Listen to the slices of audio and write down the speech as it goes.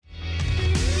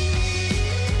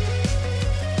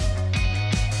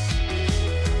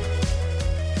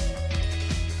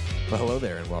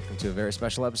there, and welcome to a very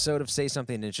special episode of Say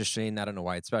Something Interesting. I don't know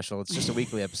why it's special. It's just a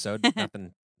weekly episode.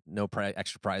 Nothing, no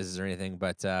extra prizes or anything,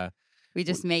 but we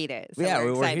just made it. So yeah,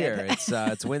 we're we're excited. here.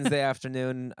 It's Wednesday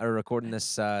afternoon. I'm recording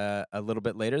this a little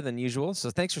bit later than usual, so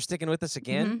thanks for sticking with us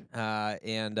again.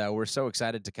 And we're so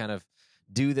excited to kind of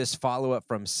do this follow-up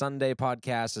from Sunday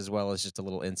podcast, as well as just a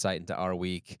little insight into our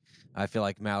week. I feel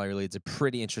like Mallory leads a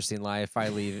pretty interesting life. I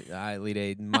lead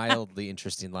a mildly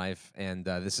interesting life, and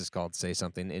this is called Say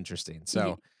Something Interesting.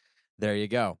 So there you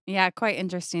go. Yeah, quite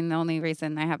interesting. The only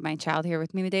reason I have my child here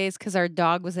with me today is because our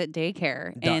dog was at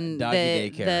daycare, and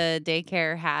doggy daycare. the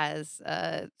daycare has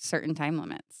certain time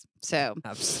limits. So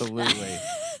Absolutely.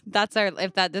 that's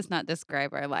if that does not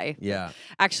describe our life. Yeah.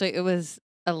 Actually, it was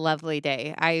a lovely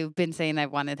day. I've been saying I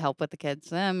wanted help with the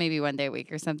kids, maybe one day a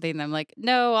week or something. And I'm like,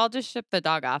 no, I'll just ship the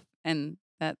dog off. And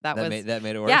that made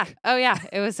it work. Yeah. Oh yeah.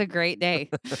 It was a great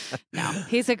day. No,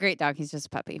 he's a great dog. He's just a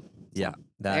puppy. So, yeah.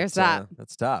 There's that.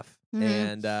 That's tough. Mm-hmm.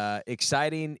 And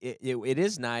exciting. It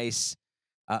is nice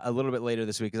a little bit later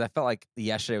this week, because I felt like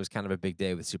yesterday was kind of a big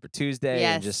day with Super Tuesday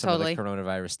and just some of the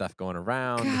coronavirus stuff going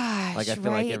around. Gosh, like I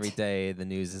feel like every day the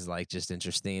news is like just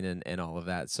interesting and all of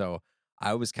that. So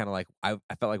I was kind of like, I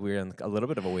felt like we were in a little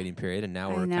bit of a waiting period, and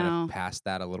now we're kind of past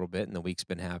that a little bit, and the week's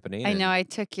been happening. I know. I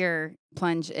took your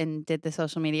plunge and did the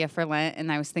social media for Lent,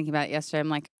 and I was thinking about it yesterday. I'm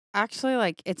like, actually,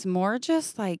 like, it's more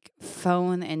just like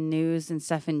phone and news and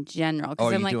stuff in general. Oh,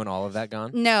 are I'm you doing all of that,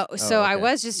 Gone? No. So I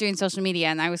was just doing social media,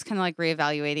 and I was kind of like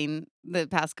reevaluating the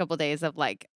past couple of days of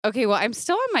like, okay, well, I'm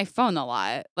still on my phone a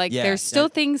lot. Like, there's still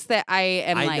things that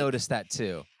I noticed that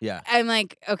too. Yeah. I'm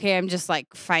like, okay, I'm just like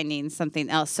finding something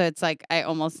else. So it's like I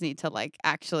almost need to like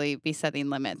actually be setting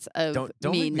limits of don't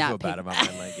me make me not feel bad about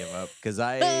my Lent give up, because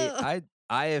I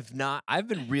have not. I've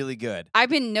been really good. I've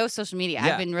been no social media.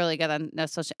 Yeah. I've been really good on no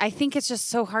social. I think it's just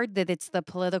so hard that it's the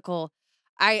political.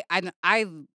 I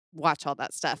watch all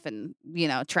that stuff and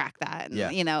track that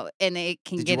and and it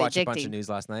can get addicting. Did you watch a bunch of news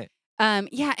last night?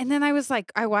 Yeah, and then I was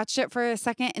like, I watched it for a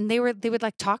second, and they would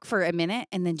like talk for a minute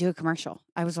and then do a commercial.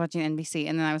 I was watching NBC,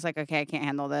 and then I was like, okay, I can't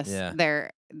handle this. Yeah.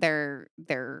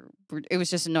 It was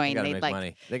just annoying. They make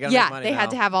money. They had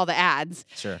to have all the ads.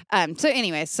 Sure. So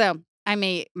anyway, I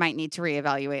might need to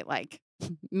reevaluate, like,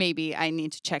 maybe I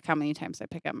need to check how many times I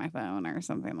pick up my phone or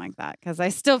something like that, because I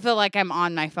still feel like I'm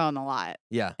on my phone a lot.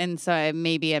 Yeah. And so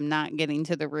maybe I'm not getting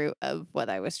to the root of what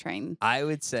I was trying I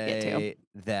would say to get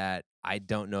to. that I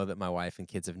don't know that my wife and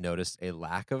kids have noticed a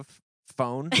lack of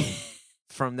phone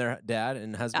from their dad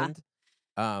and husband.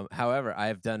 However, I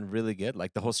have done really good.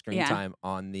 Like, the whole screen time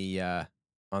on the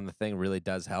thing really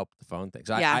does help the phone thing.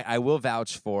 So I will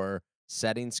vouch for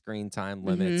setting screen time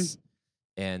limits.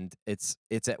 And it's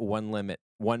at 1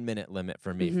 minute limit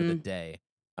for me for the day,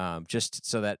 just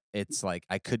so that it's like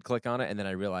I could click on it, and then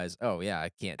I realize, oh yeah, I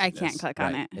can't click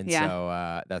on it, and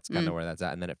so that's kind of where that's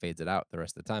at, and then it fades it out the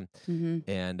rest of the time.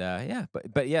 And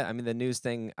but yeah, I mean, the news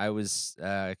thing, I was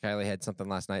Kylie had something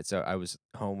last night, so I was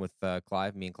home with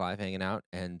Clive, me and Clive hanging out,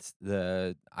 and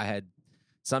I had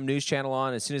some news channel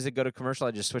on. As soon as it go to commercial,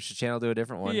 I just switched the channel to a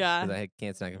different one because I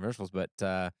can't stand commercials,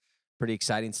 but. Pretty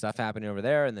exciting stuff happening over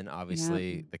there, and then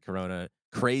obviously the corona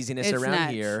craziness around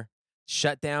nuts. Here.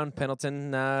 Shut down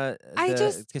Pendleton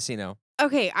casino.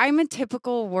 Okay, I'm a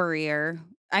typical worrier.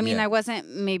 I mean, I wasn't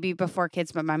maybe before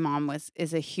kids, but my mom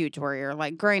is a huge worrier.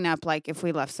 Like, growing up, like, if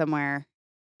we left somewhere,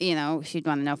 she'd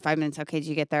want to know 5 minutes. Okay, did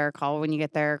you get there? Call when you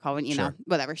get there. Call when know,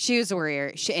 whatever. She was a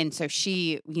worrier, and so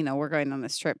we're going on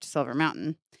this trip to Silver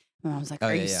Mountain. My mom's like,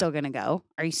 are you still going to go?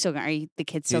 Are the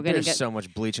kids still going to go? There's so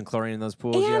much bleach and chlorine in those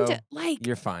pools, and,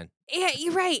 you're fine. Yeah,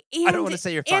 you're right. And, I don't want to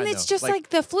say you're fine, and it's just like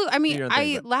the flu. I mean,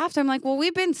 I laughed. I'm like, well,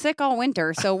 we've been sick all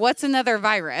winter, so what's another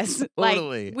virus?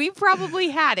 Totally. Like, we probably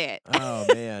had it. Oh,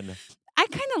 man. I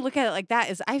kind of look at it like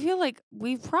that. I feel like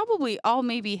we've probably all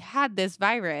maybe had this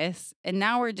virus, and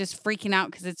now we're just freaking out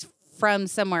because it's from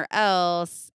somewhere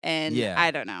else. And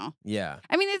I don't know. Yeah.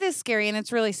 I mean, it is scary, and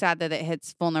it's really sad that it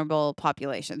hits vulnerable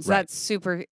populations. Right. That's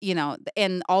super,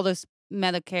 and all those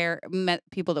Medicare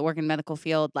people that work in medical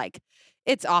field, like,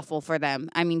 it's awful for them.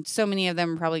 I mean, so many of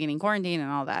them are probably getting quarantined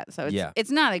and all that. So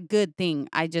it's not a good thing.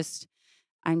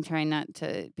 I'm trying not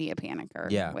to be a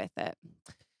panicker with it.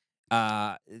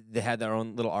 They had their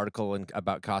own little article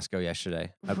about Costco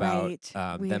yesterday about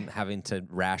them having to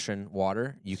ration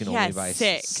water. You can only buy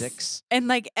six. And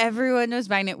like, everyone was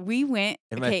buying it. We went.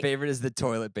 And my favorite is the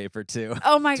toilet paper too.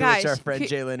 Oh my to gosh. Which our friend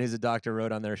Jalen, who's a doctor,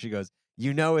 wrote on there. She goes,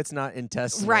 it's not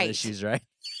intestinal issues, right?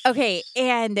 Okay,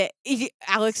 and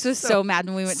Alex was so mad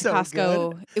when we went to so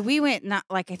Costco. We went not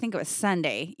like I think it was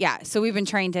Sunday. Yeah, so we've been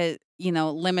trying to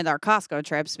limit our Costco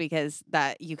trips because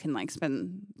that you can like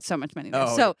spend so much money there.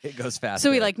 Oh, So it goes fast. so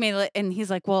we there. like made it, and he's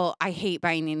like, "Well, I hate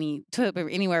buying any toilet paper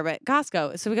anywhere but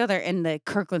Costco." So we go there, and the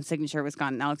Kirkland signature was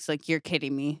gone. And Alex like, "You're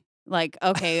kidding me." Like,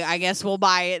 okay, I guess we'll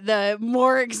buy the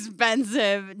more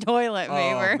expensive toilet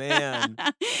paper. Oh man.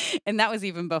 And that was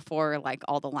even before like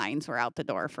all the lines were out the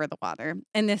door for the water.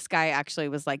 And this guy actually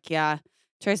was like, "Yeah,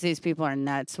 Tri-Cities people are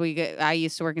nuts. I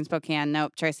used to work in Spokane.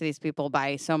 Nope, Tri-Cities people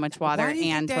buy so much water Why do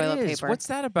you and think that toilet is? paper." What's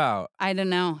that about? I don't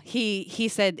know. He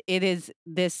said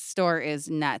this store is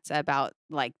nuts about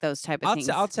like those type of things.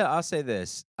 I'll say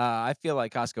this. I feel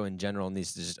like Costco in general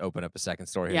needs to just open up a second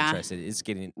store here in Yeah. Tri-City. It's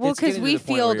getting Well, it's getting because to we the point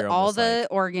where field you're all almost the like,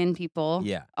 Oregon people.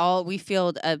 yeah. We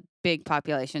field a big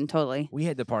population, totally. We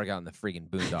had to park out in the freaking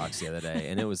boondocks the other day,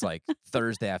 and it was like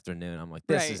Thursday afternoon. I'm like,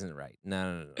 this Right. isn't right.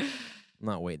 No. I'm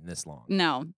not waiting this long.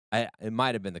 No. It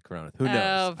might have been the corona. Who knows?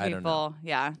 Oh, I don't know. people.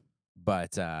 Yeah.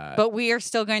 But we are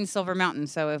still going to Silver Mountain,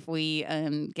 so if we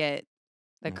get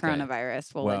the Okay.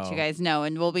 coronavirus, we'll let you Well, guys know,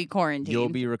 and we'll be quarantined. you'll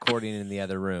be recording in the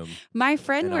other room. My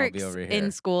friend and I'll works be over here.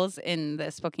 in schools in the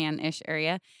Spokane-ish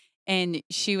area, and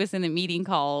she was in a meeting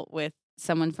call with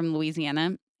someone from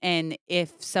Louisiana. And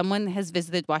if someone has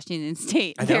visited Washington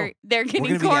State, I know. they're gonna getting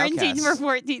be the quarantined for outcasts.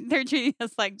 14. They're treating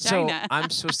us like China. So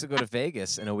I'm supposed to go to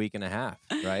Vegas in a week and a half,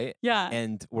 right? Yeah.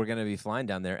 And we're gonna be flying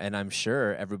down there, and I'm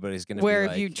sure everybody's gonna Where be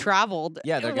have like, you traveled?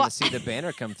 yeah, they're Wha- gonna see the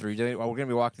banner come through. Well, we're gonna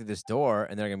be walking through this door,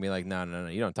 and they're gonna be like, no,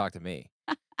 you don't talk to me.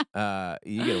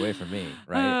 You get away from me,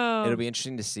 right? Oh. It'll be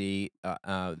interesting to see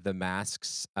the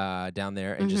masks down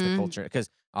there and just the Mhm. culture, because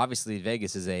obviously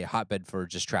Vegas is a hotbed for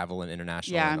just travel and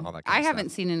international Yeah, and all that kind I of haven't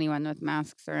stuff. seen anyone with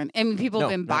masks or. I mean, people have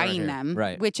No, been not around buying here. them,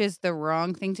 Right. which is the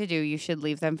wrong thing to do. You should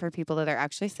leave them for people that are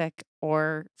actually sick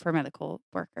or for medical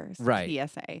workers. Right.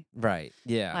 PSA. Right.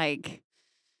 Yeah. Like,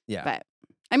 yeah. but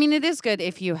I mean, it is good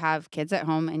if you have kids at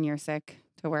home and you're sick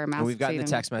to wear a mask. And we've so gotten you the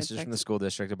don't text get messages sick. from the school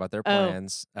district about their Oh.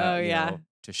 plans. Oh, yeah.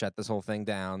 To shut this whole thing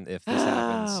down if this Oh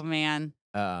happens. man,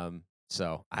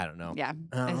 So I don't know. yeah,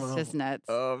 I don't it's just know. nuts.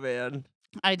 Oh man.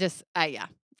 Yeah.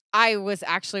 I was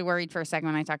actually worried for a second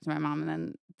when I talked to my mom,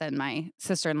 and then my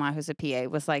sister-in-law, who's a PA,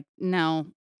 was like, "No,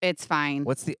 it's fine."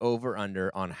 What's the over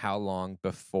under on how long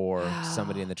before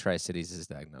somebody in the Tri-Cities is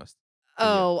diagnosed? for you?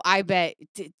 Oh, I bet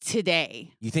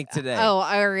today. You think today? Oh,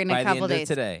 or in by a the couple end of days.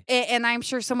 today. And I'm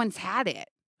sure someone's had it.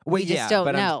 Well, we just yeah, don't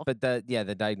but know. But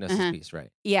the diagnosis Uh-huh. piece,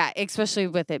 right? Yeah, especially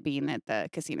with it being at the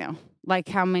casino. Like,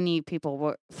 how many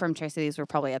people from Tri-Cities were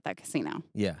probably at that casino?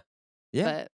 Yeah.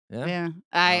 Yeah. But yeah.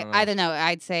 I don't know.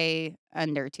 I'd say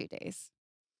under 2 days.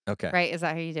 Okay. Right? Is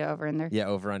that how you do over under? Yeah,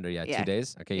 over under. Yeah, Yeah. 2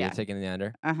 days. Okay, Yeah. you're taking the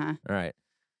under. Uh-huh. All right.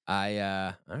 All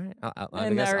right. I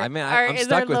And guess. our- I mean, our- I'm is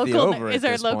stuck our with the local- over. Is at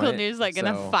our this local point, news like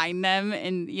gonna so- find them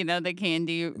and the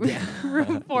candy Yeah.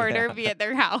 reporter Yeah. be at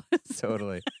their house?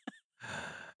 Totally.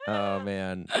 Oh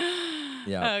man.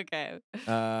 Yeah. Okay. Good.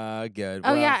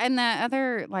 Oh Well, yeah, and the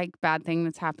other like bad thing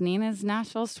that's happening is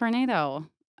Nashville's tornado.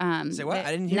 Say what? the-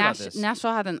 I didn't hear about this.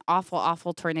 Nashville had an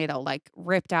awful tornado, like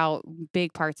ripped out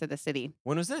big parts of the city.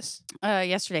 When was this?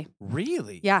 Yesterday.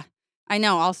 Really? Yeah, I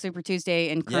know. All Super Tuesday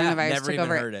and Yeah. coronavirus Never took even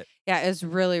over. heard it. Yeah, it was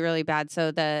really bad.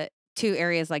 So the two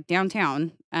areas like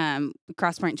downtown,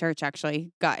 Cross Point Church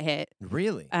actually got hit.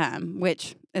 Really?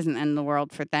 Which isn't in the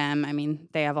world for them. I mean,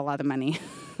 they have a lot of money.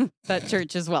 That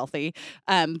church is wealthy.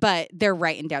 But they're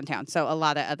right in downtown. So a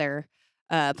lot of other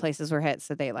places were hit.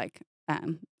 So they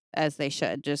as they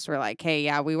should, just were like, hey,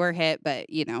 yeah, we were hit, but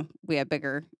we have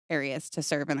bigger areas to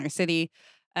serve in our city.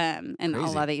 And a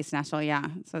Crazy. lot of East Nashville, yeah.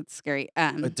 So it's scary.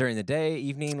 During the day,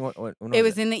 evening? What when It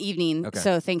was in the evening. Okay.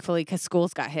 So thankfully, because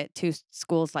schools got hit, 2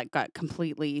 schools got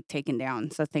completely taken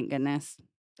down. So thank goodness.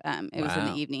 It was in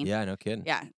the Wow. evening. Yeah, no kidding.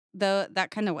 Yeah.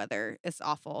 That kind of weather is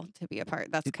awful to be a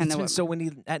part. That's kind It's of been what. so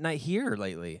windy at night here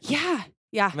lately. Yeah.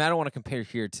 I mean, I don't want to compare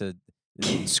here to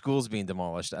schools being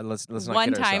demolished. Let's not One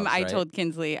kid time ourselves, I right? told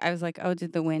Kinsley, I was like, "Oh,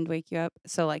 did the wind wake you up?"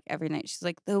 So like every night she's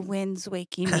like, "The wind's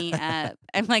waking me up."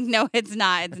 I'm like, "No, it's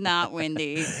not. It's not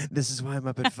windy." This is why I'm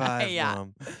up at 5, Yeah.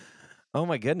 Mom. Oh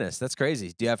my goodness, that's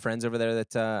crazy. Do you have friends over there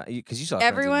that because you saw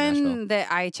friends in Nashville? Everyone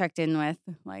that I checked in with,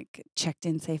 like checked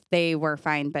in safe, they were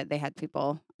fine, but they had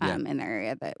people Yeah. in their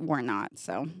area that were not.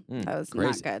 So that was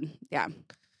crazy. not good. Yeah.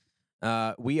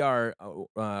 We are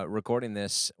recording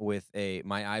this with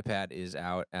my iPad is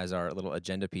out as our little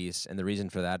agenda piece, and the reason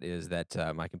for that is that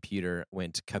my computer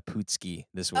went kaputski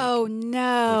this week. Oh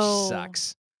no. Which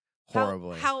sucks How-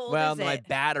 horribly. how old well, is my it?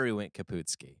 battery went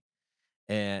kaputski,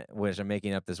 and which I'm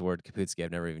making up this word kaputski.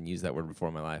 I've never even used that word before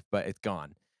in my life, but it's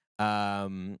gone.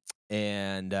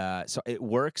 So it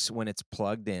works when it's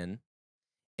plugged in,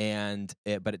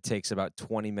 but it takes about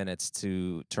 20 minutes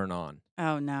to turn on.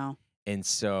 Oh no. And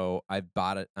so I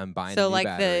bought it. I'm buying a So new like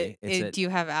battery. do you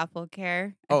have Apple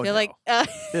Care? I Oh feel like no,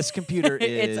 this computer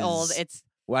it's old. is. It's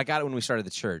Well, I got it when we started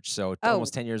the church, so it's oh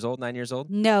almost 10 years old, 9 years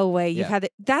old. no way. You've Yeah, had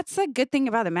it. That's a good thing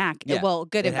about a Mac. yeah. Well,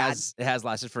 good and bad. It has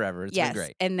lasted forever. It's been Yes,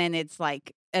 great. and then it's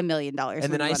like $1 million And the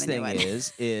when you nice want a new thing one.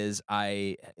 is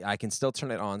I can still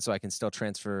turn it on, so I can still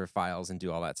transfer files and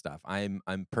do all that stuff. I've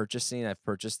purchased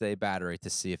a battery to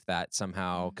see if that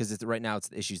somehow, because right now it's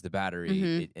the issue's the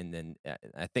battery, and then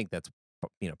I think that's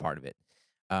part of it.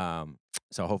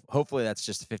 So hopefully that's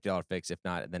just a $50 fix. If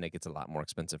not, then it gets a lot more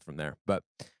expensive from there. But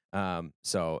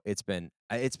so it's been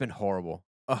horrible,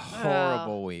 a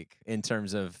horrible week in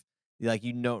terms of like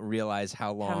you don't realize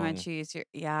how long. How much you use your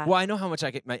Well, I know how much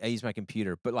I use my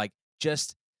computer, but like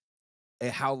just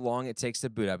how long it takes to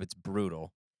boot up, it's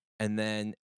brutal. And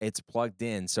then it's plugged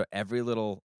in, so every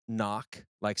little knock,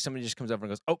 like somebody just comes over and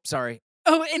goes, "Oh, sorry,"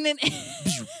 Oh, and then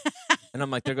and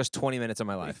I'm like, "There goes 20 minutes of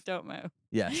my life." don't move.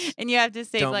 Yes, And you have to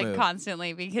save don't like move.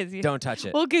 constantly because you Don't touch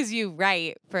it. well, because you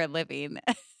write for a living.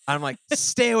 I'm like,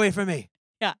 "Stay away from me."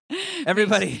 Yeah.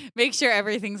 Everybody. Make sure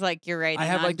everything's like you're writing. I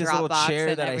have on like this Dropbox little chair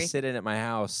and that I sit in at my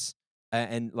house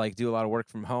and like do a lot of work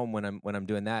from home when I'm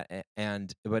doing that,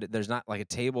 but there's not like a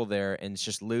table there, and it's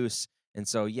just loose. And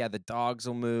so yeah, the dogs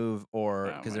will move,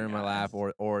 or because they're in my lap,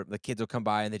 or the kids will come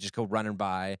by and they just go running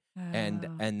by, and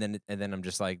Oh. then I'm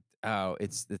just like, oh,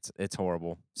 it's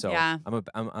horrible. So Yeah.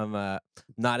 I'm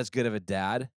not as good of a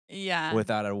dad Yeah.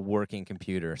 without a working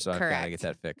computer, so I've got to get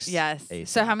Correct. that fixed. Yes. ASAP.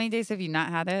 So how many days have you not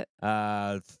had it?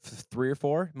 3 or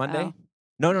 4 Monday. Oh.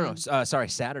 No. Sorry,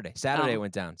 Saturday. Saturday Oh.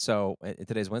 went down. So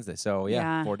today's Wednesday. So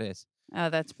yeah, 4 days. Oh,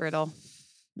 that's brutal.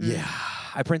 Yeah,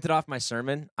 I printed off my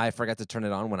sermon. I forgot to turn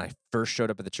it on when I first showed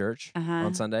up at the church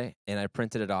on Sunday, and I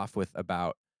printed it off with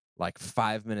about like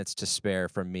 5 minutes to spare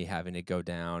from me having to go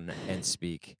down and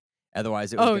speak.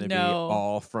 Otherwise, it was going to be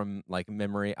all from like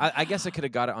memory. I guess I could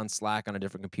have got it on Slack on a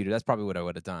different computer. That's probably what I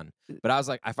would have done. But I was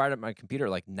like, I fired up my computer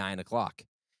at like 9 o'clock.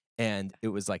 And it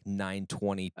was like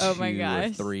 9:22 Oh my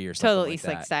gosh. or 3 or something Total like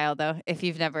Eastlake that. style, though. If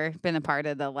you've never been a part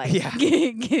of the like, Yeah.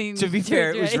 getting To be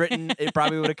fair, it was ready. written. It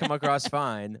probably would have come across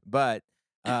fine, but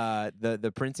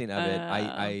the printing of it,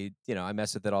 I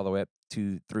messed with it all the way up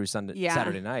through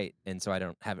Saturday night, and so I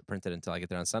don't have it printed until I get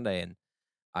there on Sunday, and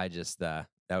I just that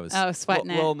was sweating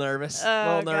a little nervous,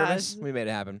 Oh, nervous. gosh. We made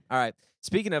it happen. All right.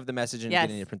 Speaking of the message and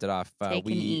getting it printed off, Take and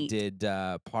we eat. did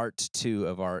part 2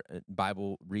 of our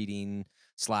Bible reading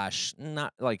 /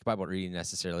 not like Bible reading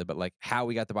necessarily, but like how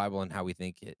we got the Bible and how we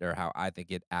think it, or how I think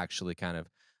it actually kind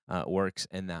of works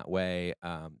in that way.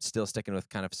 Still sticking with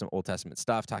kind of some Old Testament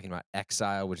stuff, talking about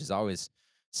exile, which is always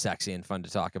sexy and fun to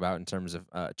talk about in terms of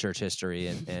church history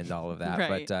and all of that.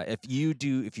 Right. But if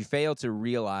you fail to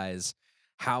realize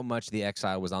how much the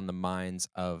exile was on the minds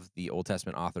of the Old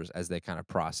Testament authors as they kind of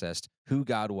processed who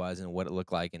God was and what it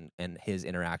looked like, and his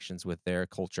interactions with their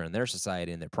culture and their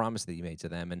society and their promise that he made to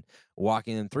them, and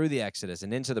walking them through the Exodus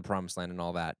and into the Promised Land and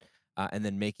all that, and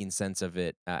then making sense of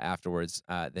it afterwards,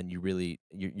 then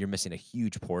you're missing a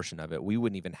huge portion of it. We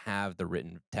wouldn't even have the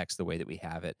written text the way that we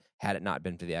have it had it not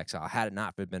been for the exile, had it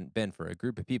not been for a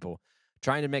group of people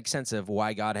trying to make sense of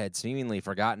why God had seemingly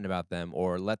forgotten about them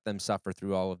or let them suffer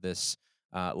through all of this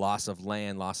loss of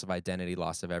land, loss of identity,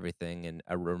 loss of everything, and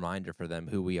a reminder for them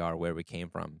who we are, where we came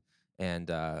from,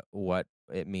 and what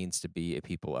it means to be a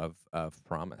people of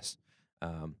promise.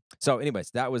 So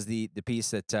anyways, that was the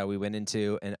piece that we went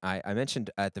into, and I mentioned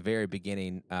at the very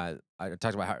beginning, I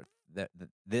talked about how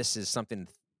this is something,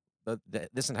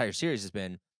 this entire series has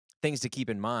been things to keep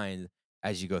in mind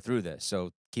as you go through this.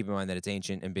 So keep in mind that it's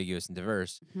ancient, ambiguous, and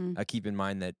diverse. Keep in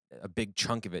mind that a big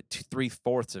chunk of it,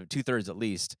 2/3 at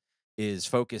least, is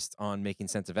focused on making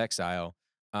sense of exile.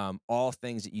 All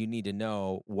things that you need to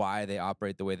know why they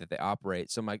operate the way that they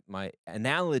operate. So my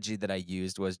analogy that I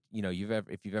used was,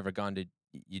 if you've ever gone to,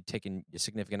 you'd taken your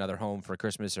significant other home for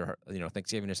Christmas or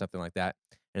Thanksgiving or something like that,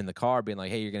 and in the car being like,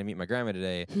 hey, you're gonna meet my grandma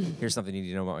today. Here's something you need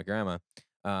to know about my grandma.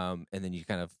 And then you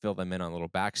kind of fill them in on a little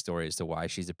backstory as to why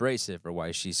she's abrasive or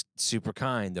why she's super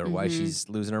kind or why she's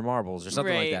losing her marbles or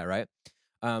something like that, right?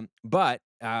 But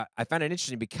I found it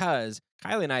interesting because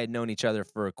Kylie and I had known each other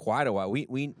for quite a while.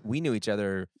 We knew each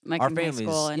other. Like our in high families,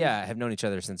 school and- have known each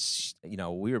other since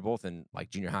we were both in like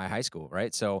junior high school,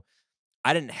 right? So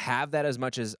I didn't have that as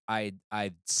much as I'd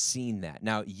seen that.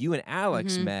 Now you and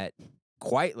Alex met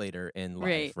quite later in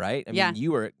life, right? I mean,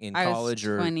 you were in college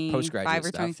or postgraduate 25 or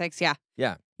stuff. 26, yeah.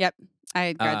 Yeah. Yep. I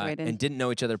had graduated. and didn't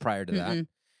know each other prior to that.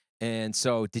 And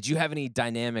so, did you have any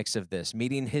dynamics of this?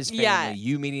 Meeting his family, Yeah.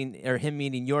 you meeting, or him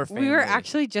meeting your family? We were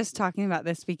actually just talking about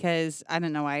this because I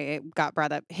don't know why it got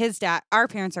brought up. His dad, our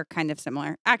parents are kind of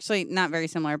similar. Actually, not very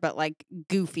similar, but like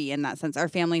goofy in that sense. Our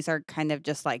families are kind of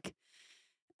just like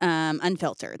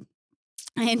unfiltered.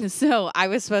 And so I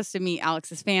was supposed to meet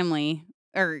Alex's family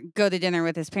or go to dinner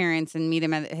with his parents and meet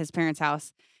him at his parents'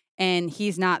 house. And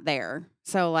he's not there.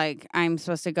 So, like, I'm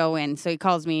supposed to go in. So he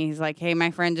calls me. He's like, hey, my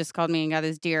friend just called me and got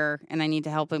his deer, and I need to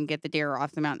help him get the deer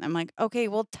off the mountain. I'm like, okay,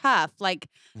 well, tough. Like,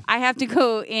 I have to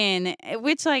go in,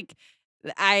 which, like,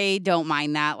 I don't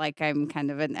mind that. Like, I'm kind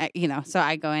of so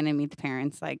I go in and meet the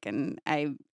parents, like, and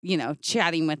I,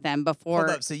 chatting with them before.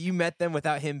 Hold up. So you met them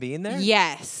without him being there?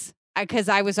 Yes. Because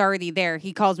I was already there.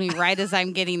 He calls me right as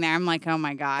I'm getting there. I'm like, oh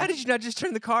my God. How did you not just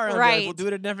turn the car on? Right. Like, we'll do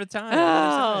it another time.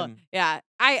 Oh, yeah.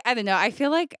 I don't know. I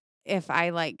feel like if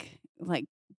I like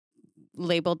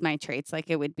labeled my traits, like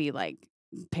it would be like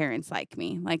parents like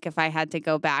me. Like if I had to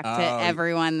go back to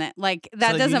everyone that like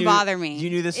that so doesn't bother me. You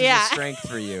knew this was a strength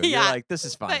for you. You're like, this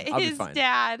is fine. I'll be fine.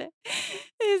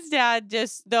 His dad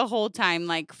just the whole time,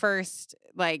 like first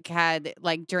like had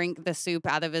like drink the soup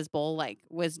out of his bowl, like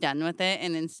was done with it,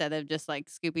 and instead of just like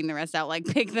scooping the rest out, like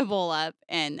pick the bowl up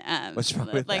and what's wrong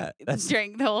with like that?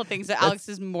 drink the whole thing. So Alex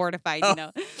is mortified,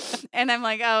 and I'm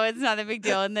like, oh, it's not a big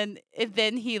deal. And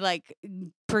then he like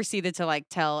proceeded to like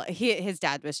tell his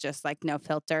dad was just like no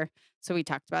filter. So we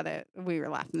talked about it. We were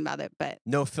laughing about it, but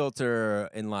no filter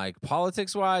in like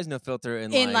politics wise, no filter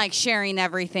in like sharing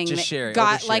everything. Just sharing,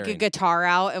 got like a guitar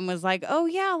out and was like, "Oh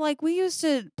yeah, like we used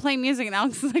to play music." And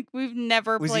Alex was like, "We've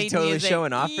never played music." Was he totally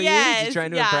showing off for you? Is he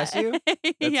trying to impress you?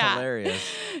 That's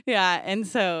hilarious. Yeah, and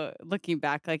so looking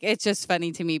back, like it's just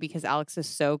funny to me because Alex is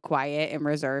so quiet and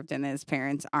reserved, and his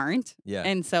parents aren't. Yeah,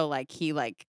 and so like he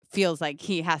like feels like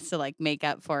he has to like make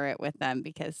up for it with them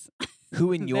because.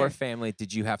 Who in your family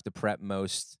did you have to prep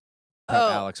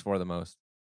Alex for the most?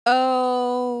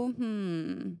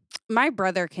 My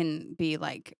brother can be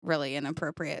like really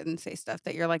inappropriate and say stuff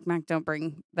that you're like, Mac, don't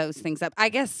bring those things up. I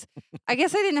guess I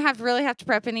didn't really have to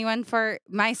prep anyone for.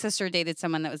 My sister dated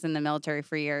someone that was in the military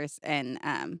for years, and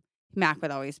Mac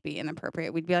would always be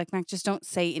inappropriate. We'd be like, Mac, just don't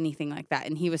say anything like that.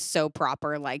 And he was so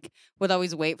proper, like would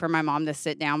always wait for my mom to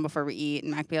sit down before we eat.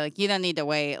 And Mac be like, you don't need to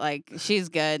wait. Like, she's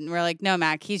good. And we're like, no,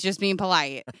 Mac, he's just being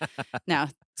polite. No.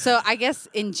 So I guess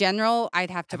in general,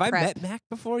 I'd have to prep. I met Mac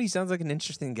before? He sounds like an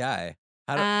interesting guy.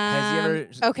 Has he ever...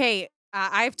 Okay.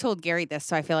 I've told Gary this,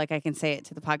 so I feel like I can say it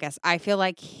to the podcast. I feel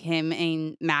like him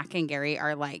and Mac and Gary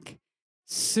are like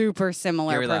super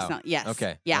similar personality. Yes.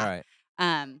 Okay. Yeah. All right.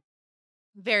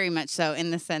 Very much so in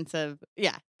the sense of,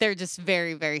 they're just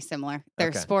very, very similar.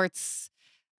 Their sports,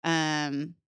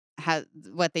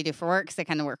 what they do for work, 'cause they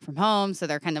kind of work from home. So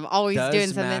they're kind of always doing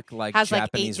something. Mac like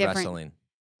Japanese wrestling?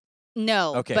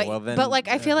 No. Okay, but like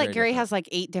I feel like Gary has like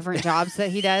 8 different jobs that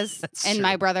he does. And true.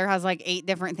 My brother has like 8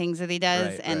 different things that he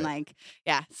does. Like,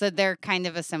 so they're kind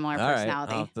of a similar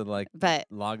personality. I'll have to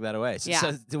log that away.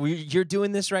 So you're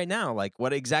doing this right now. Like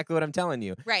what I'm telling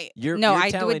you. Right.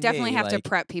 I would definitely have to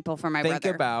prep people for my brother.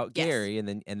 Think about Gary and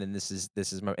then this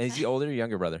is my, is he older or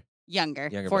younger brother?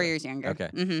 Younger 4 years younger. Okay.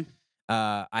 Mm-hmm.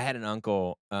 I had an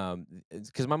uncle,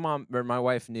 because my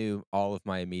wife knew all of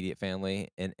my immediate family,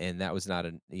 and that was not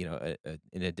an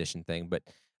addition thing. But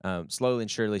slowly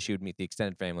and surely, she would meet the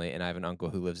extended family. And I have an uncle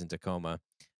who lives in Tacoma,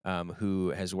 who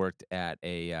has worked at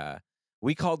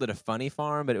we called it a funny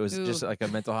farm, but it was just like a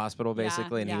mental hospital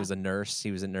basically. And he was a nurse.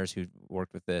 He was a nurse who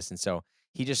worked with this, and so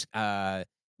he just but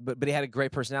he had a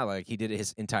great personality. Like he did it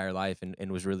his entire life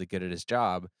and was really good at his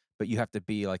job. But you have to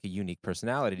be like a unique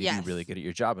personality to be really good at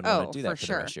your job and want to do that for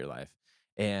the rest of your life.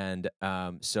 And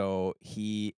so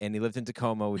he lived in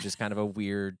Tacoma, which is kind of a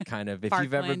weird kind of, if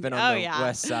you've ever been on the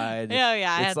west side. Oh,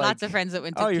 yeah. I had lots of friends that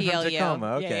went to PLU. You're from Tacoma.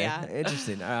 Okay.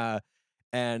 Interesting.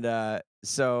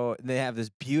 So they have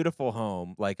this beautiful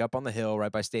home, like up on the hill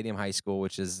right by Stadium High School,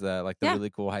 which is the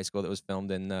really cool high school that was filmed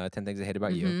in 10 Things I Hate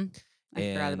About You.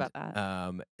 I forgot about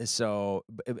that. So,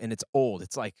 and it's old.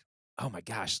 It's like, oh my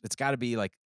gosh, it's got to be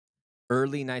like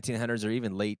early 1900s or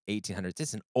even late 1800s.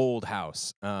 It's an old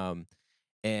house. He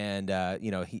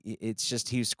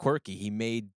was quirky. He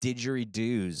made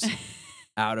didgeridoos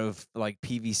out of like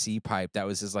PVC pipe. That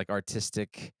was his like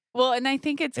artistic. Well, and I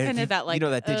think it's kind of that like,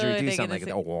 that didgeridoo sound like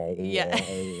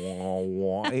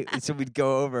So we'd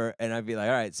go over and I'd be like,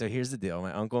 all right, so here's the deal.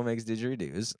 My uncle makes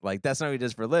didgeridoos. Like that's not what he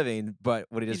does for a living, but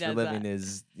what he does for a living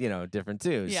is, different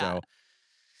too. Yeah. So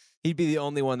he'd be the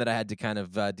only one that I had to kind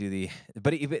of do the,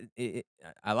 but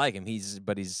I like him. He's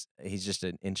just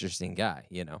an interesting guy,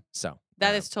 So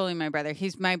That is totally my brother.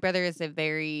 My brother is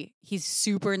he's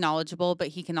super knowledgeable, but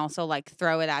he can also like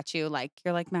throw it at you. Like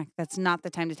you're like, Mac, that's not the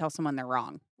time to tell someone they're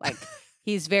wrong. Like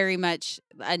he's very much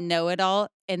a know-it-all.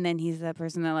 And then he's that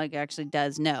person that like actually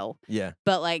does know. Yeah.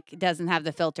 But like doesn't have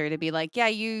the filter to be like, yeah,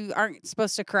 you aren't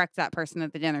supposed to correct that person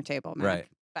at the dinner table, Mac. Right.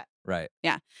 But right.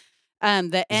 Yeah.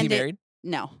 Is he married?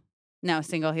 No,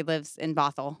 single. He lives in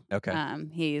Bothell. Okay.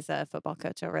 He's a football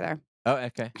coach over there. Oh,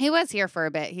 okay. He was here for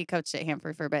a bit. He coached at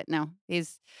Hanford for a bit. No,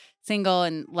 he's single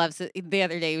and loves it. The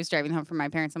other day he was driving home from my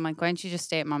parents. I'm like, why don't you just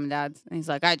stay at mom and dad's? And he's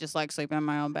like, I just like sleeping in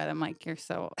my own bed. I'm like, you're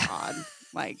so odd.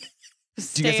 Like,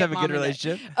 do you guys have a good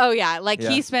relationship? Oh yeah. Like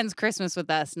he spends Christmas with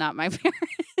us, not my parents.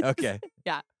 Okay.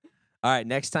 Yeah. All right.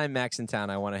 Next time Mac's in town,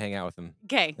 I want to hang out with him.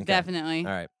 Okay. Definitely.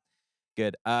 All right.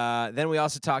 Good. Then we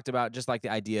also talked about just like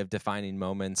the idea of defining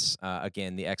moments.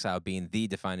 Again, the exile being the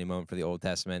defining moment for the Old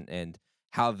Testament, and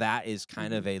how that is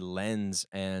kind of a lens.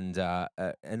 And I'm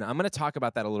going to talk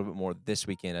about that a little bit more this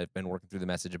weekend. I've been working through the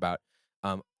message about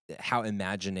how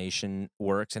imagination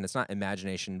works, and it's not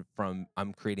imagination from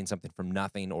I'm creating something from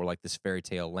nothing or like this fairy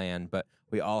tale land, but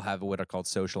we all have what are called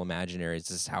social imaginaries.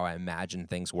 This is how I imagine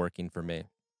things working for me.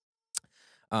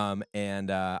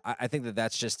 I think that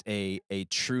that's just a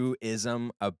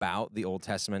truism about the Old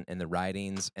Testament and the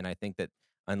writings. And I think that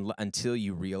until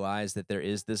you realize that there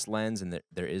is this lens and that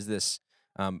there is this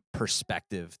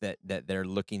perspective that they're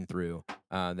looking through,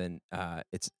 then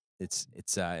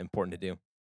it's important to do.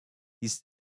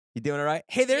 You doing all right?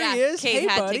 Hey, there he is. Kate hey,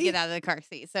 had buddy. to get out of the car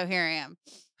seat, so here I am.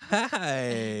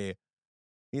 Hi.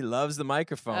 He loves the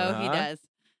microphone. Oh, he does.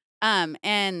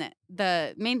 And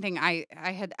the main thing I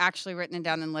had actually written it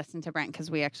down and listened to Brent because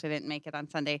we actually didn't make it on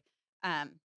Sunday.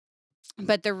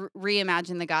 But the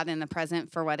reimagine the God in the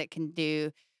present for what it can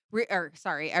do.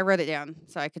 I wrote it down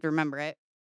so I could remember it.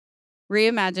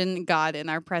 Reimagine God in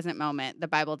our present moment. The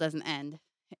Bible doesn't end;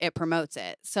 it promotes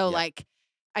it. So, like,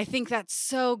 I think that's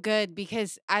so good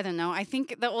because I don't know. I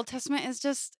think the Old Testament is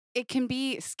just it can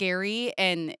be scary,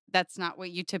 and that's not what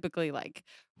you typically like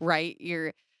write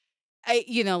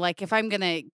like if I'm going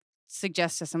to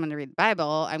suggest to someone to read the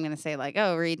Bible, I'm going to say like,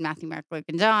 oh, read Matthew, Mark, Luke,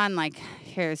 and John. Like,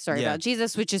 here's a story about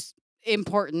Jesus, which is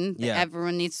important. Yeah.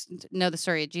 Everyone needs to know the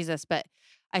story of Jesus. But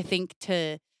I think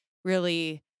to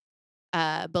really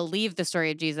believe the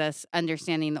story of Jesus,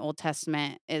 understanding the Old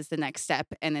Testament is the next step,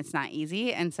 and it's not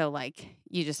easy. And so like,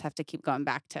 you just have to keep going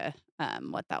back to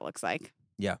what that looks like.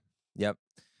 Yeah. Yep.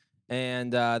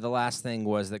 And the last thing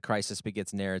was that crisis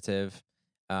begets narrative.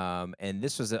 And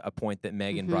this was a point that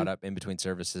Megan brought up in between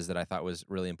services that I thought was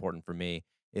really important for me,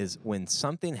 is when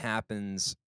something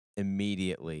happens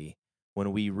immediately,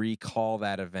 when we recall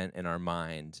that event in our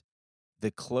mind,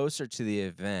 the closer to the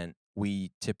event,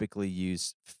 we typically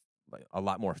use a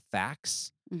lot more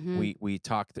facts. We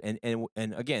talk, and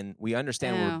again, we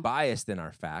understand we're biased in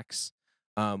our facts.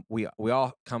 We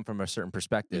all come from a certain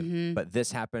perspective, but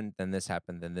this happened, then this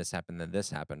happened, then this happened, then this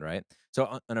happened, right?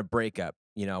 So on a breakup,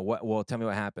 well, tell me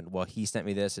what happened. Well, he sent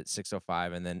me this at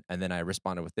 6:05, and then I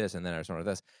responded with this, and then I responded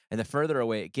with this. And the further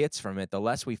away it gets from it, the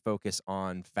less we focus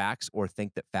on facts or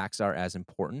think that facts are as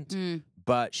important.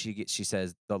 But she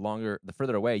says the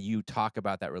further away you talk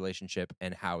about that relationship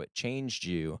and how it changed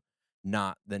you,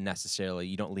 not necessarily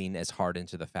you don't lean as hard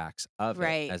into the facts of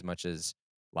it as much as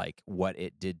like what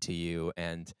it did to you.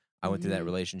 And I went through that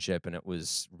relationship and it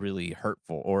was really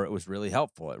hurtful, or it was really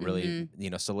helpful. It really,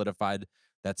 solidified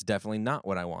that's definitely not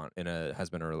what I want in a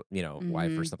husband or,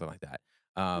 wife or something like that.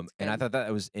 And I thought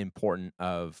that was important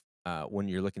of when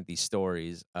you're looking at these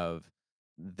stories of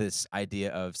this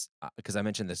idea of, because I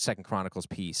mentioned the Second Chronicles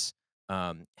piece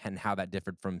and how that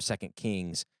differed from Second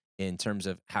Kings in terms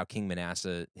of how King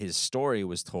Manasseh, his story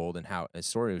was told and how his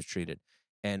story was treated.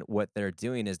 And what they're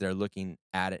doing is they're looking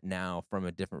at it now from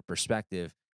a different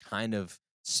perspective, kind of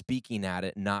speaking at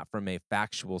it not from a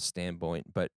factual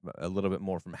standpoint, but a little bit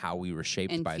more from how we were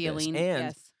shaped and by feeling,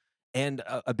 this. And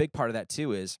a big part of that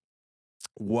too is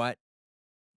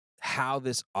how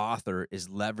this author is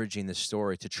leveraging the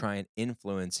story to try and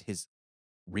influence his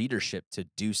readership to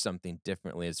do something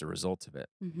differently as a result of it.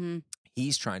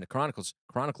 He's trying to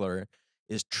chronicler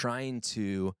is trying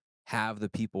to have the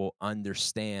people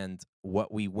understand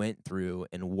what we went through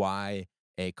and why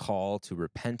a call to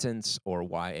repentance or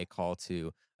why a call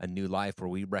to a new life where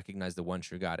we recognize the one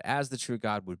true God as the true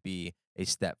God would be a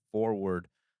step forward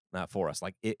for us.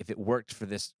 Like if it worked for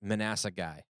this Manasseh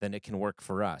guy, then it can work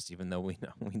for us, even though we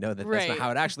know that that's not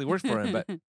how it actually worked for him. But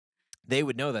they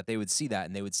would know that, they would see that,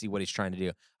 and they would see what he's trying to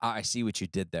do. I see what you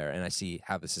did there, and I see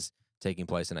how this is taking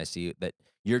place, and I see that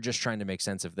you're just trying to make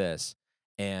sense of this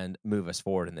and move us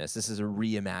forward in this. This is a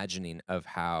reimagining of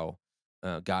how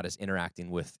God is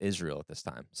interacting with Israel at this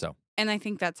time. So, And I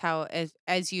think that's how,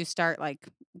 as you start like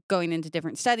going into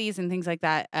different studies and things like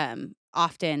that,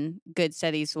 often good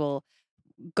studies will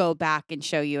go back and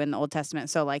show you in the Old Testament.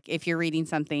 So like if you're reading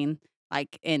something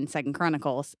like in Second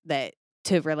Chronicles that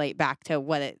to relate back to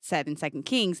what it said in Second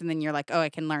Kings, and then you're like, oh, I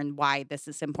can learn why this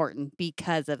is important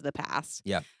because of the past.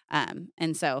 yeah.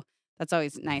 And so that's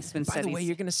always nice when And by the way, studies.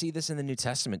 you're going to see this in the New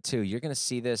Testament too. You're going to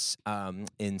see this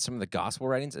in some of the gospel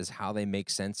writings as how they make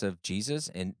sense of Jesus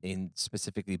and in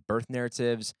specifically birth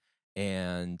narratives.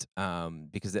 And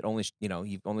because it only,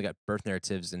 you've only got birth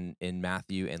narratives in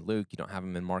Matthew and Luke. You don't have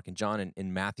them in Mark and John. And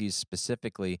in Matthew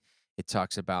specifically, it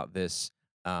talks about this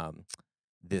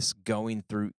this going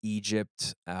through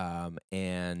Egypt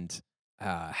and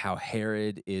how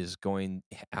Herod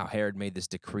made this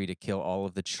decree to kill all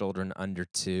of the children under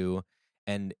 2,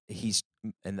 and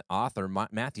the author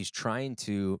Matthew's trying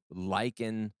to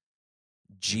liken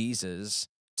Jesus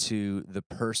to the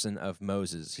person of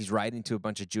Moses. He's writing to a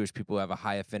bunch of Jewish people who have a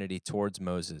high affinity towards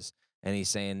Moses. And he's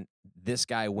saying, this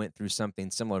guy went through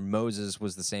something similar. Moses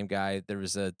was the same guy. There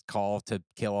was a call to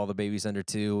kill all the babies under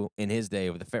 2 in his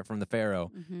day from the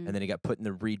Pharaoh. Mm-hmm. And then he got put in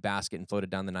the reed basket and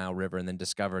floated down the Nile River and then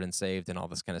discovered and saved and all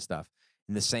this kind of stuff.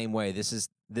 In the same way, this is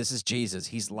Jesus.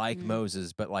 He's like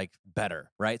Moses, but like better,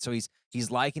 right? So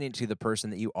he's likening it to the person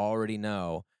that you already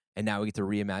know. And now we get to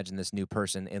reimagine this new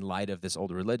person in light of this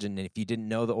old religion. And if you didn't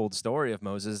know the old story of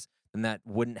Moses, then that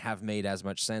wouldn't have made as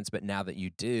much sense. But now that you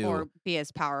do, or be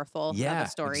as powerful of a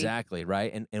story. Exactly,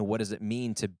 right? And what does it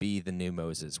mean to be the new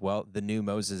Moses? Well, the new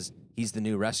Moses, he's the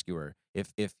new rescuer.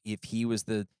 If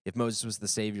Moses was the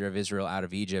savior of Israel out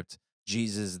of Egypt,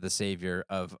 Jesus is the savior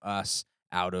of us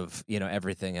out of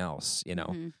everything else.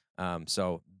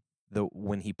 So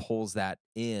when he pulls that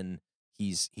in,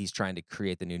 he's trying to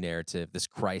create the new narrative. This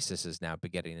crisis is now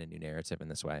begetting a new narrative in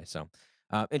this way. So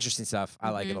interesting stuff. I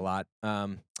like it a lot.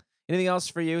 Anything else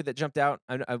for you that jumped out?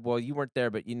 Well, you weren't there,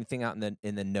 but anything out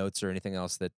in the notes or anything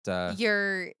else that at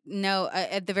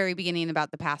the very beginning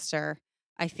about the pastor,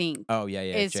 I think. Oh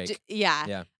yeah, Jake.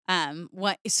 Yeah.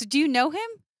 What? So do you know him?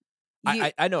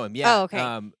 I know him. Yeah. Oh,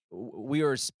 okay. We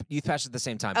were youth pastors at the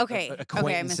same time. Okay.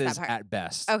 Acquaintances I missed that part. at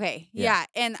best. Okay. Yeah.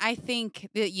 And I think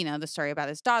that, the story about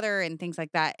his daughter and things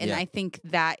like that. And I think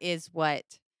that is what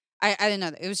I don't know.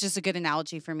 It was just a good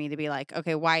analogy for me to be like,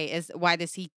 okay, why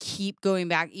does he keep going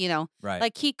back? Right.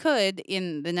 Like he could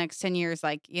in the next 10 years,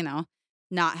 like,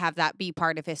 not have that be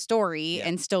part of his story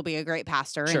and still be a great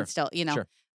pastor and still, Sure.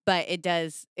 But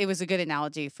it was a good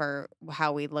analogy for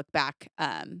how we look back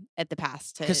at the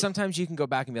past. Because sometimes you can go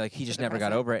back and be like, he just never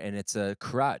got over it, and it's a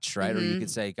crutch, right? Or you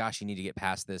could say, gosh, you need to get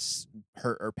past this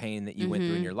hurt or pain that you went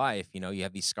through in your life. You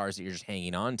have these scars that you're just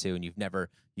hanging on to, and you've never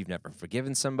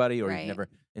forgiven somebody, or you've never.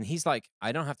 And he's like,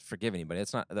 I don't have to forgive anybody.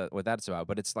 It's not what that's about,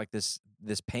 but it's like this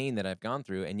pain that I've gone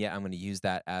through, and yet I'm going to use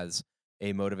that as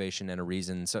a motivation and a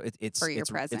reason. So it's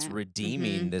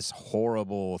redeeming this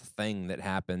horrible thing that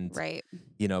happened, right?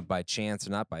 By chance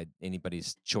or not by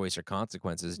anybody's choice or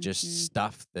consequences, just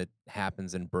stuff that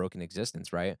happens in broken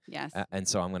existence, right? Yes. And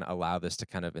so I'm going to allow this to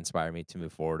kind of inspire me to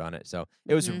move forward on it. So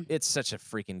it's such a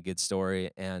freaking good story,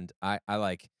 and I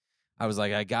was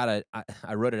like,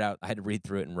 I wrote it out. I had to read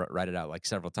through it and write it out like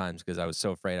several times because I was so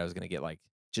afraid I was going to get like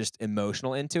just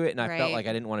emotional into it, and I felt like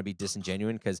I didn't want to be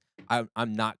disingenuous because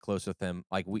I'm not close with him.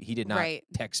 Like he did not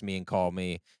text me and call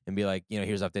me and be like,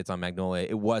 here's updates on Magnolia.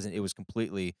 It was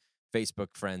completely Facebook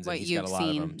friends, and he's got a lot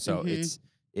of them. So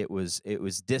it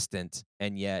was distant,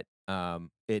 and yet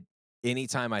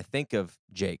anytime I think of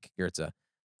Jake Gertza,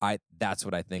 that's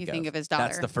what I think of. You think of his daughter.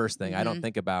 That's the first thing. I don't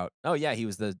think about, oh yeah, he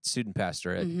was the student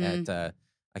pastor at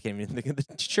I can't even think of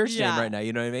the church name right now.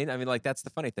 You know what I mean? I mean, like, that's the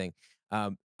funny thing.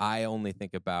 I only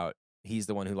think about he's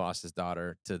the one who lost his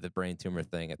daughter to the brain tumor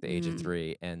thing at the age of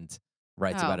 3 and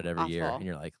writes about it every year. And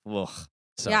you're like, ugh.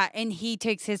 So, yeah, and he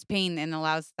takes his pain and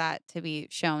allows that to be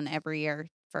shown every year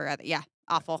for other. Yeah,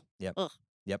 awful. Yep. Ugh.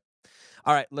 Yep.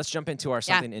 All right, let's jump into our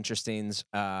something interestings.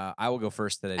 I will go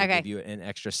first today to give you an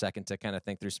extra second to kind of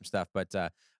think through some stuff. But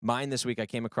mine this week, I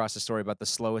came across a story about the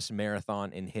slowest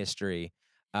marathon in history.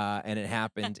 And it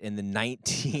happened in the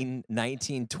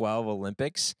 1912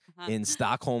 Olympics in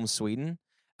Stockholm, Sweden.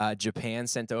 Japan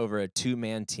sent over a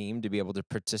 2-man team to be able to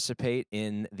participate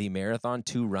in the marathon,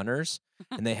 2 runners.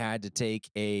 and they had to take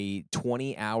a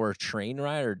 20-hour train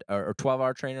ride or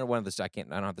 12-hour train ride. One of the I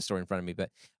don't have the story in front of me, but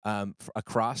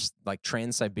across like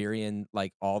Trans-Siberian,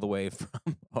 like all the way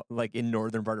from like in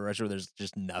northern part of Russia where there's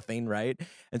just nothing, right?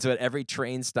 And so at every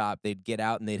train stop, they'd get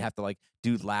out and they'd have to like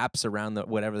do laps around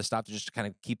whatever the stop to just kind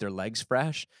of keep their legs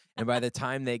fresh. And by the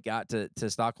time they got to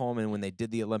Stockholm, and when they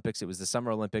did the Olympics, it was the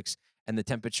Summer Olympics, and the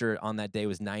temperature on that day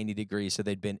was 90 degrees. So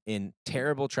they'd been in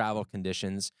terrible travel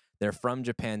conditions. They're from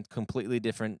Japan, completely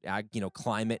different,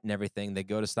 climate and everything. They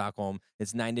go to Stockholm.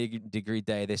 It's 90-degree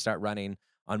day. They start running.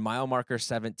 On mile marker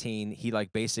 17, he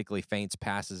like basically faints,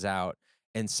 passes out,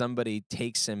 and somebody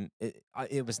takes him.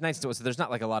 It was nice to. So there's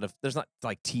not like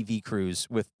TV crews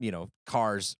with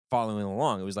cars following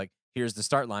along. It was like, here's the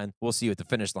start line. We'll see you at the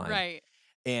finish line. Right.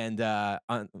 And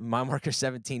on mile marker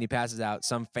 17, he passes out.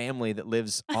 Some family that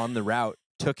lives on the route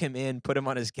took him in, put him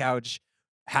on his couch,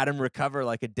 had him recover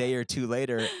like a day or two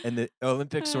later, and the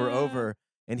Olympics were over.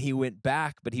 And he went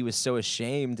back, but he was so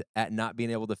ashamed at not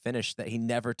being able to finish that he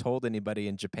never told anybody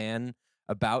in Japan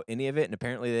about any of it. And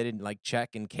apparently they didn't like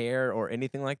check and care or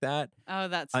anything like that. Oh,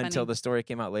 that's until funny. The story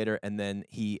came out later. And then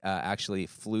he actually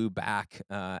flew back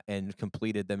and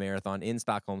completed the marathon in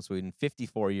Stockholm, Sweden,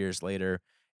 54 years later.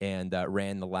 And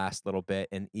ran the last little bit,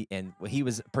 and he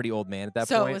was a pretty old man at that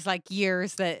point. So it was like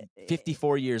years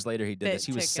 54 years later he did this.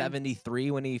 He was 73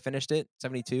 when he finished it,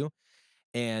 72,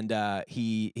 and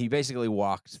he basically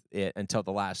walked it until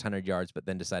the last 100 yards, but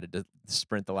then decided to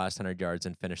sprint the last 100 yards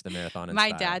and finish the marathon.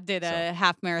 My dad did a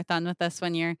half marathon with us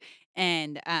one year,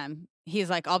 and he's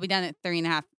like, "I'll be done at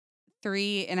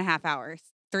 3.5 hours."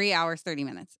 3 hours, 30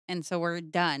 minutes. And so we're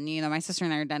done. My sister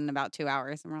and I are done in about 2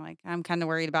 hours. And we're like, I'm kind of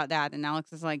worried about Dad. And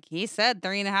Alex is like, he said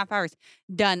 3.5 hours.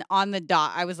 Done on the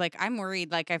dot. I was like, I'm worried.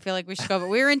 Like, I feel like we should go. But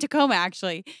we were in Tacoma,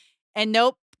 actually. And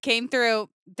nope, came through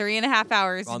 3.5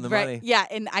 hours. On the money. Yeah.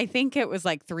 And I think it was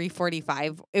like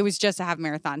 3:45. It was just a half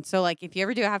marathon. So, like, if you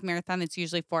ever do a half marathon, it's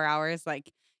usually 4 hours. Like,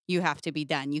 you have to be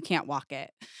done. You can't walk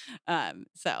it.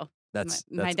 So... That's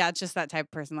my dad's just that type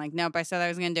of person. Like, nope, I said I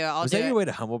was going to do it. Was that your way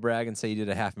to humble brag and say you did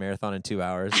a half marathon in 2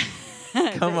 hours?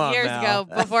 Come on, years ago,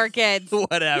 before kids.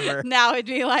 Whatever. Now it'd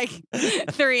be like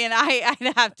 3, and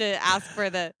I'd have to ask for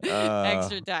the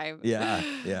extra time.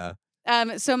 Yeah.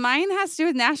 So mine has to do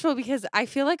with Nashville because I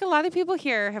feel like a lot of people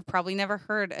here have probably never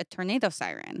heard a tornado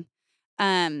siren.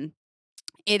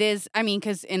 It is,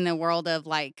 because in the world of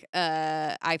like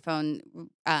iPhone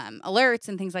alerts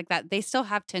and things like that, they still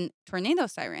have tornado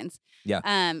sirens. Yeah.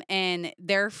 And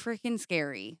they're freaking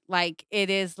scary. Like, it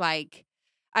is like,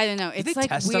 I don't know. It's like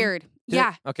weird.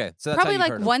 Yeah. Okay. So that's probably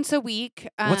like once a week.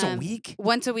 Once a week?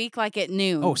 Once a week, like at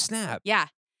noon. Oh, snap. Yeah.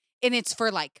 And it's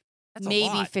for like That's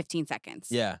maybe 15 seconds.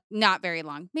 Yeah. Not very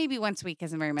long. Maybe once a week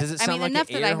isn't very much. Does it sound like enough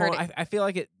that I heard it. I feel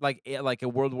like it like a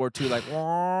World War II, like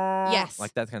yes,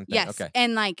 like that kind of thing. Yes. Okay.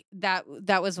 And like that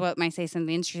was what might say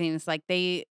something interesting. It's like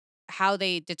how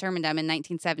they determined them in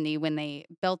 1970 when they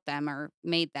built them or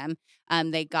made them.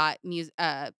 They got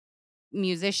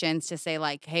musicians to say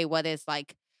like, hey, what is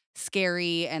like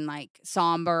scary and like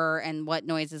somber, and what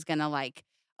noise is gonna like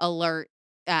alert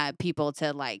people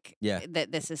to like that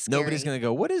this is scary. Nobody's gonna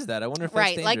go, what is that? I wonder if that's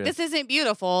dangerous. Like, this isn't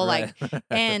beautiful. Right. Like,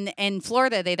 and in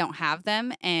Florida they don't have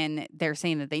them, and they're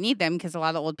saying that they need them because a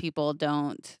lot of old people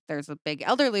don't. There's a big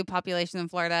elderly population in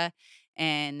Florida,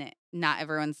 and not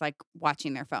everyone's like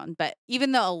watching their phone. But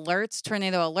even the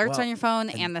tornado alerts on your phone,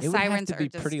 and the sirens would have to be are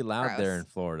just pretty loud gross. there in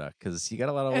Florida because you got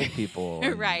a lot of old people.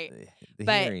 Right.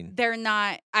 But they're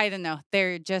not, I don't know.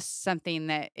 They're just something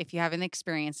that if you haven't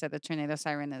experienced it, the tornado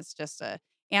siren is just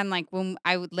and like when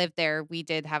I would live there, we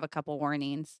did have a couple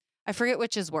warnings. I forget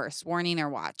which is worse, warning or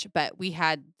watch, but we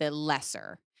had the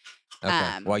lesser.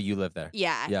 Okay. While you lived there.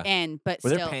 Yeah. But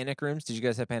were still, there panic rooms? Did you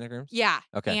guys have panic rooms? Yeah.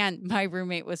 Okay. And my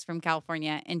roommate was from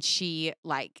California, and she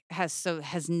like has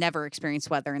never experienced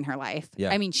weather in her life.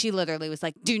 Yeah. She literally was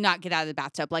like, "Do not get out of the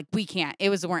bathtub. Like, we can't." It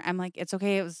was a warning. I'm like, "It's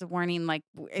okay. It was a warning. Like,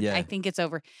 I think it's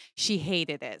over." She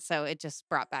hated it, so it just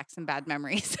brought back some bad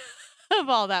memories of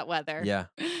all that weather. Yeah.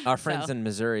 Our friends in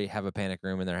Missouri have a panic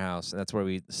room in their house, and that's where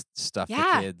we stuff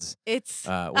the kids. It's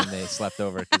when they slept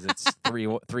over because it's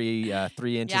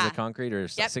 3 inches of concrete or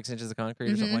 6 inches of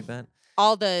concrete or something like that.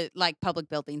 All the like public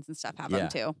buildings and stuff have them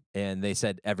too. And they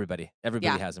said everybody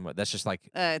has them. That's just like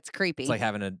it's creepy. It's like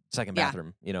having a second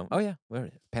bathroom. Oh yeah,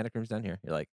 panic rooms down here.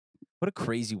 You're like, what a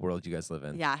crazy world you guys live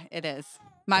in. Yeah, it is.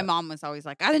 My mom was always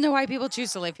like, I don't know why people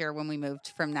choose to live here when we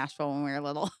moved from Nashville when we were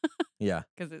little. Yeah.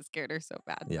 Because it scared her so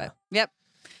bad. Yeah. But, yep.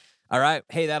 All right.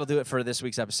 Hey, that'll do it for this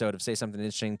week's episode of Say Something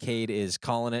Interesting. Cade is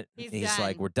calling it. He's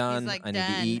like, we're done. Like, I need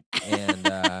to eat and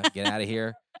get out of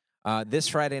here. This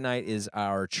Friday night is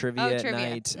our trivia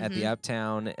night at the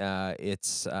Uptown.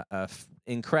 It's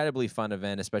incredibly fun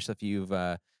event, especially if you've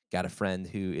got a friend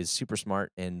who is super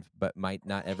smart but might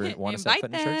not ever want to set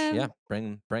foot in a church. Yeah,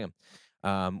 bring them.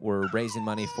 We're raising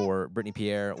money for Brittany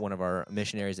Pierre, one of our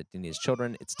missionaries at India's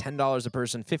Children. It's $10 a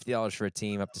person, $50 for a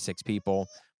team, up to 6 people.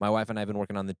 My wife and I have been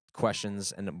working on the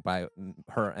questions, and by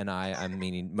her and I'm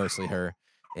meaning mostly her.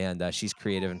 And she's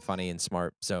creative and funny and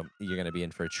smart, so you're going to be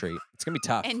in for a treat. It's going to be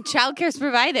tough. And childcare's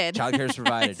provided. Childcare's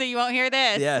provided. So you won't hear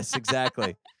this. Yes,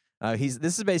 exactly.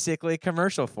 This is basically a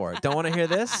commercial for it. Don't want to hear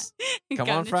this? Come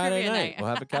on Friday night. We'll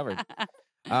have it covered.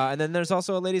 And then there's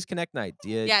also a Ladies Connect night.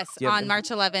 Yes, on March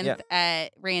 11th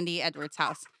at Randy Edwards'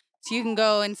 house. So you can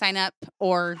go and sign up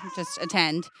or just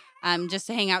attend. Just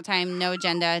a hangout time, no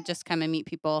agenda. Just come and meet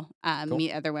people, cool.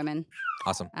 Meet other women.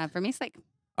 Awesome. From Eastlake.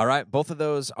 All right. Both of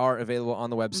those are available on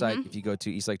the website. If you go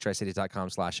to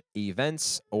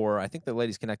eastlaketricity.com/events, or I think the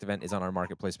Ladies Connect event is on our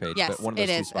marketplace page. Yes, but one of those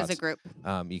it two is spots, as a group.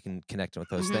 You can connect with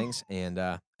those things. And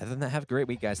other than that, have a great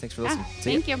week, guys. Thanks for listening.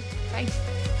 Thank you. Bye.